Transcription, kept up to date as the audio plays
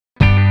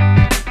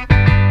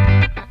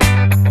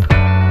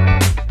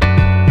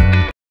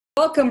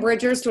Welcome,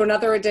 Bridgers, to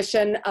another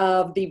edition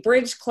of the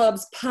Bridge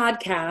Club's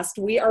podcast.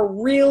 We are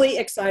really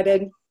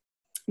excited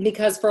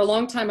because for a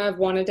long time I've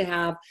wanted to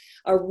have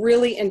a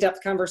really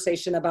in-depth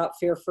conversation about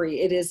Fear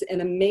Free. It is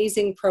an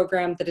amazing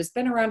program that has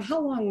been around.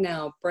 How long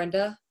now,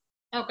 Brenda?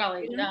 Oh,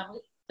 golly.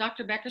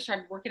 Dr. Becker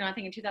started working on, I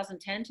think, in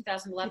 2010,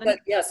 2011.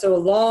 Yeah, so a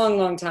long,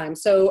 long time.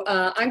 So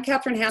I'm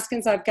Catherine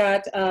Haskins. I've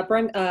got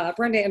Brenda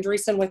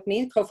Andreessen with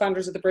me,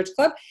 co-founders of the Bridge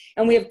Club.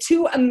 And we have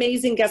two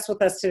amazing guests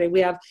with us today. We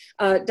have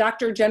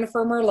Dr.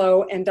 Jennifer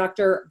Merlo and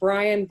Dr.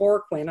 Brian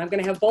Bourquin. I'm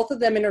going to have both of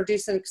them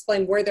introduce and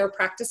explain where their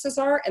practices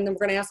are. And then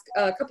we're going to ask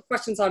a couple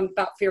questions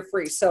about Fear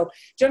Free. So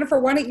Jennifer,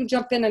 why don't you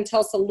jump in and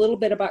tell us a little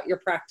bit about your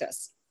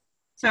practice?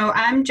 So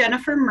I'm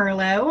Jennifer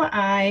Merlo.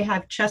 I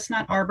have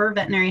Chestnut Arbor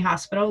Veterinary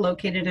Hospital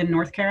located in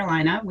North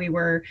Carolina. We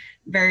were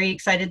very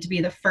excited to be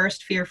the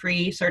first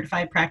fear-free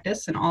certified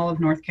practice in all of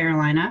North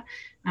Carolina.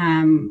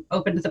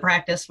 Opened the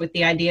practice with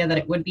the idea that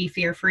it would be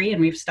fear-free,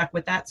 and we've stuck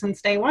with that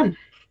since day one.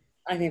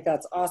 I think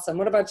that's awesome.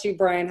 What about you,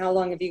 Brian? How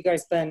long have you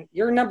guys been?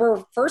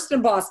 You're first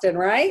in Boston,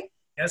 right?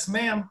 Yes,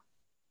 ma'am.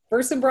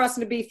 First in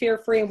Boston to be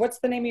fear-free. And what's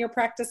the name of your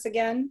practice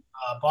again?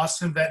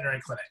 Boston Veterinary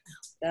Clinic.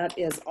 That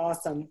is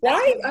awesome.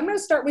 Why? I'm going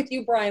to start with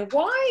you, Brian.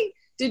 Why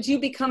did you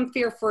become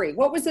fear-free?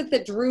 What was it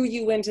that drew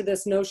you into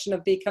this notion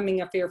of becoming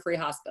a fear-free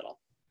hospital?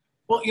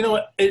 Well, you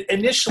know,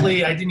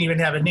 initially I didn't even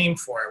have a name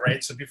for it,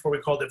 right? So before we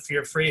called it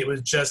fear-free, it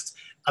was just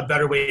a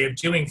better way of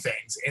doing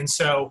things. And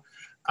so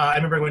I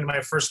remember going to my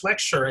first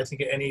lecture, I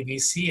think at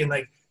NAVC, and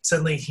like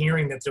suddenly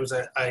hearing that there was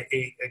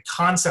a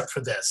concept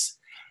for this.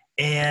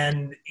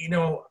 And, you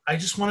know, I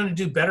just wanted to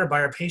do better by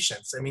our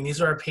patients. I mean,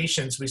 these are our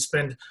patients. We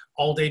spend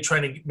all day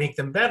trying to make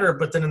them better,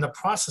 but then in the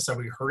process, are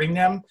we hurting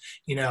them,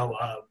 you know,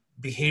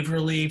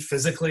 behaviorally,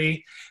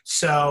 physically?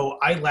 So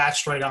I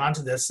latched right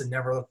onto this and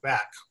never looked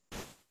back.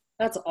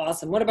 That's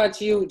awesome. What about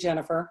you,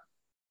 Jennifer?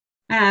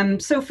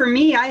 So for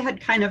me, I had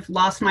kind of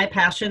lost my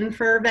passion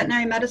for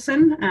veterinary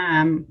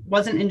medicine.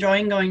 Wasn't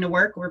enjoying going to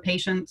work where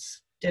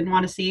patients didn't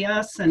want to see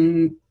us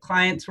and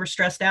clients were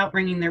stressed out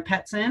bringing their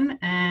pets in.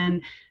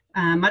 And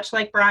much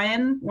like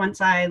Brian,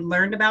 once I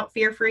learned about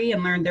Fear Free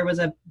and learned there was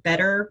a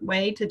better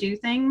way to do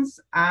things,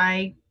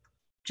 I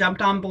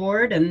jumped on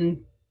board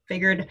and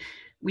figured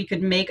we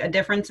could make a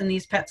difference in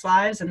these pets'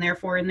 lives and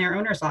therefore in their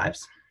owners'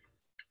 lives.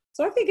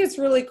 So I think it's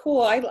really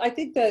cool. I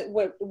think that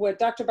what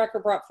Dr. Becker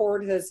brought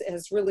forward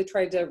has really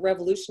tried to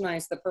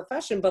revolutionize the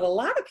profession, but a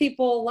lot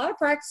of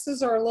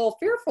practices are a little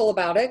fearful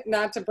about it,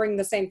 not to bring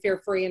the same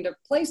Fear Free into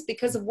place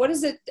because of what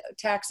does it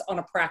tax on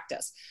a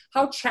practice?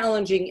 How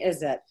challenging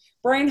is it?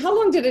 Brian, how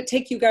long did it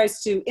take you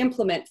guys to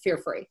implement Fear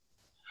Free?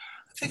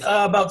 I think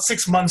about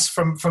 6 months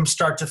from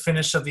start to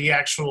finish of the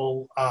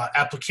actual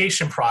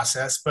application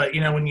process. But,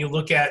 you know, when you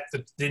look at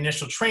the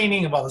initial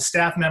training of all the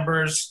staff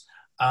members,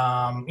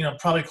 you know,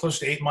 probably close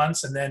to 8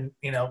 months, and then,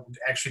 you know,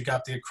 actually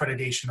got the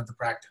accreditation of the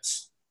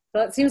practice.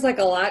 Well, it seems like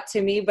a lot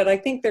to me, but I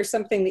think there's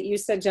something that you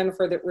said,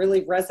 Jennifer, that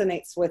really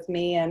resonates with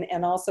me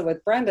and also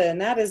with Brenda,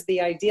 and that is the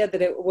idea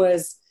that it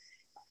was,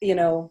 you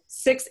know,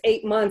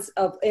 6-8 months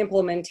of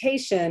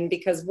implementation,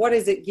 because what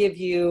does it give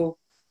you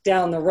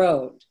down the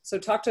road? So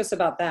talk to us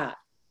about that.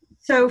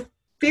 So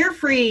Fear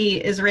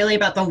Free is really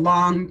about the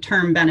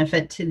long-term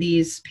benefit to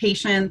these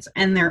patients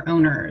and their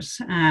owners.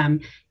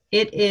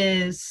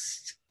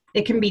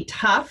 It can be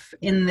tough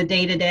in the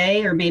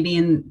day-to-day or maybe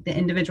in the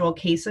individual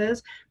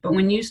cases, but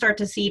when you start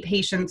to see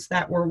patients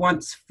that were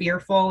once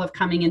fearful of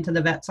coming into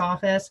the vet's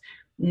office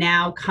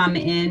now come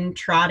in,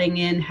 trotting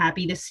in,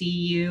 happy to see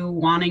you,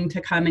 wanting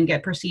to come and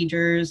get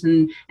procedures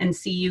and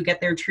see you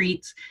get their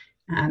treats,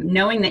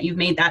 knowing that you've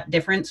made that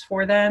difference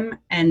for them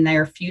and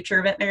their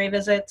future veterinary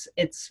visits,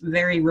 it's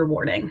very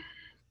rewarding.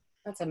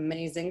 That's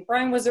amazing.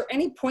 Brian, was there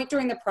any point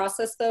during the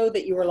process, though,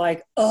 that you were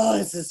like, oh,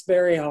 this is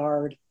very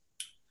hard?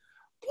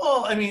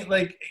 Well, I mean,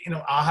 like, you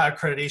know, AHA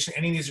accreditation,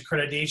 any of these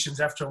accreditations,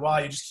 after a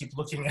while, you just keep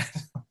looking at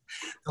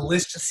the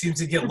list just seems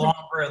to get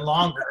longer and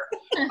longer.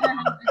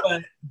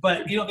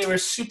 But, you know, they were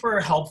super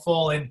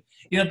helpful. And,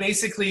 you know,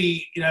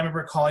 basically, you know, I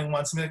remember calling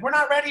once and being like, we're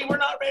not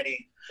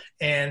ready.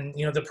 And,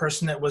 you know, the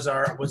person that was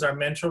our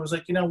mentor was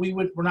like, you know,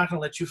 we're not going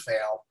to let you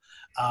fail.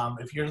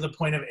 If you're the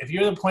point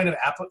of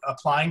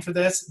applying for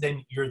this,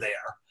 then you're there.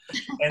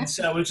 And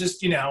so it was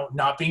just, you know,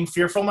 not being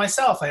fearful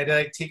myself. I had to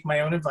like, take my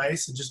own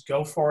advice and just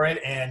go for it.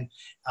 And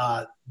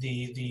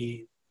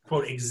the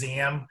quote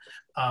exam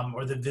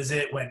or the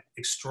visit went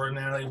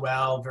extraordinarily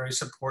well, very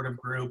supportive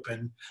group.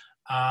 And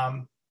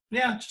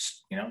yeah,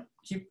 just, you know,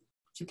 keep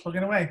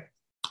plugging away.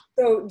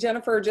 So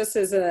Jennifer, just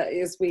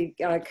as we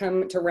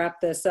come to wrap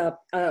this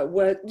up,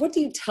 what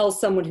do you tell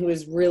someone who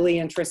is really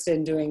interested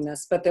in doing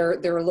this, but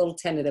they're a little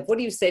tentative? What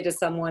do you say to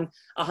someone,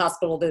 a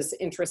hospital that's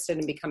interested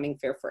in becoming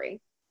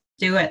fear-free?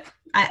 Do it.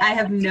 I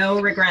have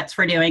no regrets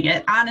for doing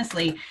it.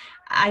 Honestly,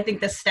 I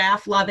think the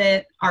staff love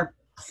it. Our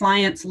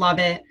clients love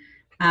it.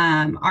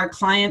 Our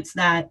clients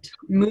that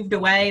moved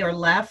away or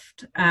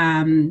left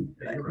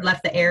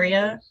the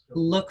area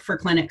look for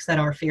clinics that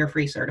are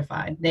fear-free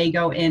certified. They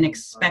go in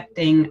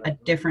expecting a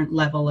different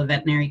level of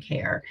veterinary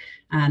care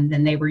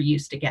than they were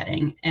used to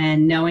getting.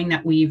 And knowing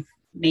that we've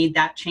made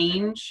that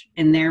change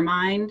in their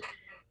mind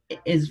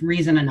is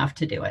reason enough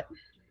to do it.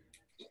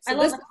 I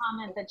love the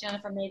comment that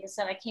Jennifer made that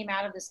said, I came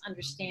out of this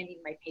understanding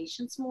my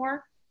patients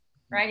more,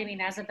 right? I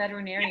mean, as a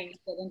veterinarian,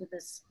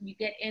 you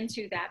get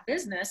into that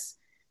business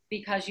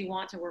because you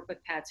want to work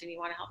with pets and you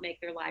want to help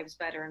make their lives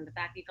better. And the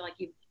fact that you feel like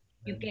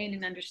you've gained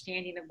an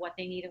understanding of what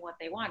they need and what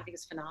they want, I think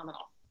is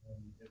phenomenal.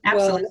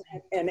 Absolutely.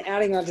 Well, and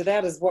adding on to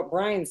that is what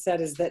Brian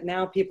said, is that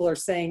now people are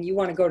saying you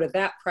want to go to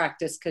that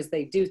practice because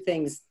they do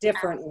things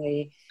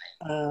differently.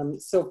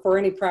 So for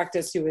any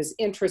practice who is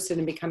interested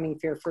in becoming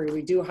fear-free,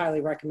 we do highly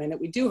recommend it.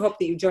 We do hope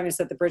that you join us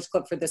at the Bridge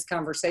Club for this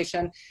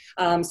conversation.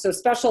 So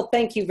special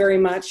thank you very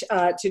much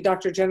to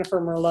Dr. Jennifer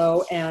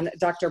Merlo and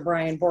Dr.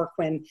 Brian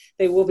Bourquin.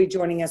 They will be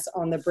joining us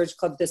on the Bridge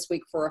Club this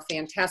week for a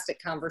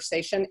fantastic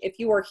conversation. If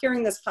you are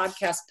hearing this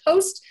podcast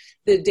post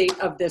the date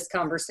of this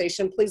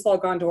conversation, please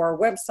log on to our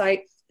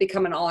website,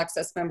 become an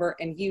all-access member,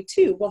 and you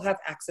too will have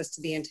access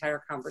to the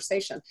entire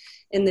conversation.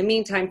 In the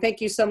meantime, thank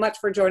you so much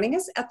for joining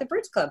us at the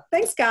Bridge Club.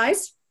 Thanks,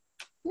 guys.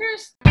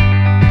 Cheers.